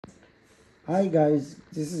Hi guys,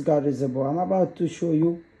 this is God Isabel. I'm about to show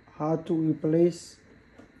you how to replace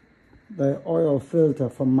the oil filter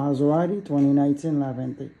from Maserati 2019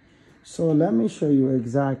 Levante. So let me show you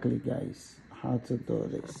exactly guys how to do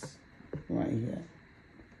this right here.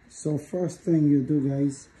 So first thing you do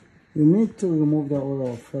guys, you need to remove the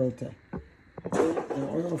oil filter. Okay? The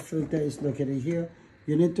oil filter is located here.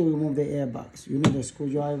 You need to remove the air box. You need a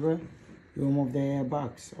screwdriver, you remove the air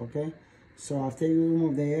box, okay? So after you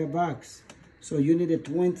remove the air box, so you need a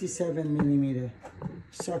 27mm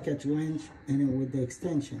socket wrench and then with the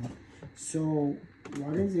extension. So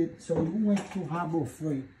what is it? So you went to Harbor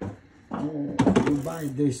Freight. You buy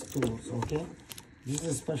these tools, okay? This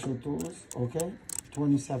is special tools, okay?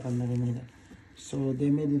 27mm. So they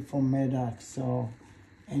made it from Medoc. So,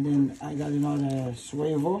 and then I got another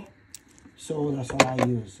swivel. So that's what I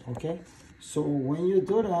use, okay? So when you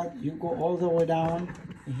do that, you go all the way down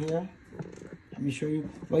here. Let me show you.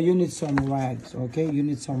 But you need some rags, okay? You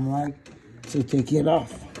need some rag to take it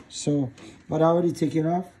off. So, but I already take it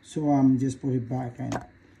off, so I'm just put it back in.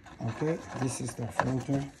 Okay, this is the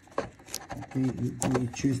filter. Okay, you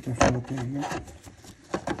choose the filter here,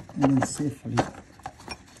 and then safely.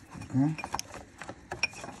 Okay.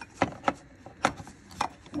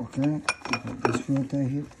 Okay, you put this filter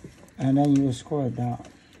here, and then you screw it down.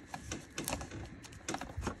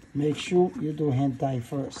 Make sure you do hand tie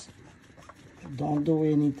first. Don't do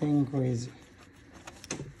anything crazy.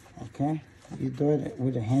 Okay, you do it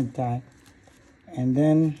with a hand tie, and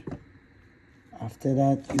then after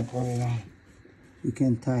that you put it on. You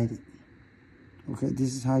can tie it. Okay,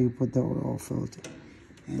 this is how you put the oil filter,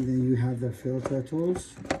 and then you have the filter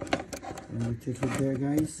tools. And you take it there,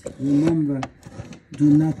 guys. Remember, do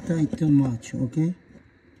not tie too much. Okay,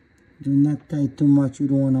 do not tie too much. You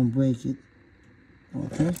don't want to break it.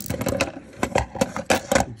 Okay,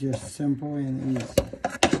 just simple and easy.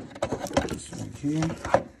 This right here.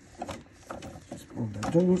 Just pull the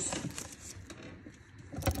tools.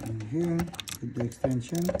 And here, put the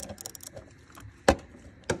extension.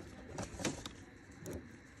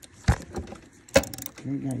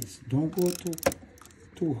 Okay, guys, don't go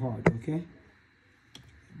too hard. Okay,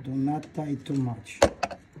 do not tie too much.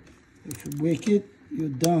 If you break it, you're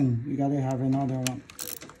done. You gotta have another one.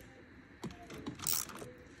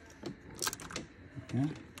 Okay,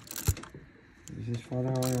 this is for the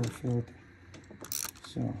oil filter.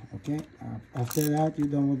 So, okay, after that, you're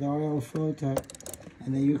done with the oil filter,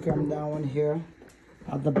 and then you come down here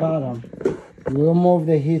at the bottom. You remove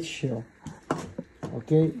the heat shield.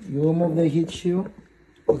 Okay, you remove the heat shield.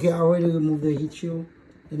 Okay, I already removed the heat shield,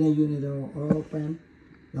 and then you need an oil pan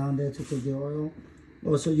down there to take the oil.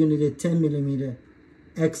 Also, you need a 10mm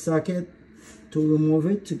X socket to remove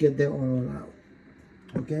it to get the oil out.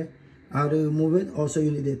 Okay, how to remove it? Also,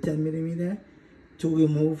 you need a 10mm to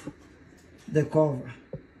remove the cover.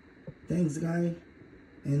 Thanks, guys.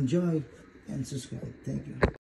 Enjoy and subscribe. Thank you.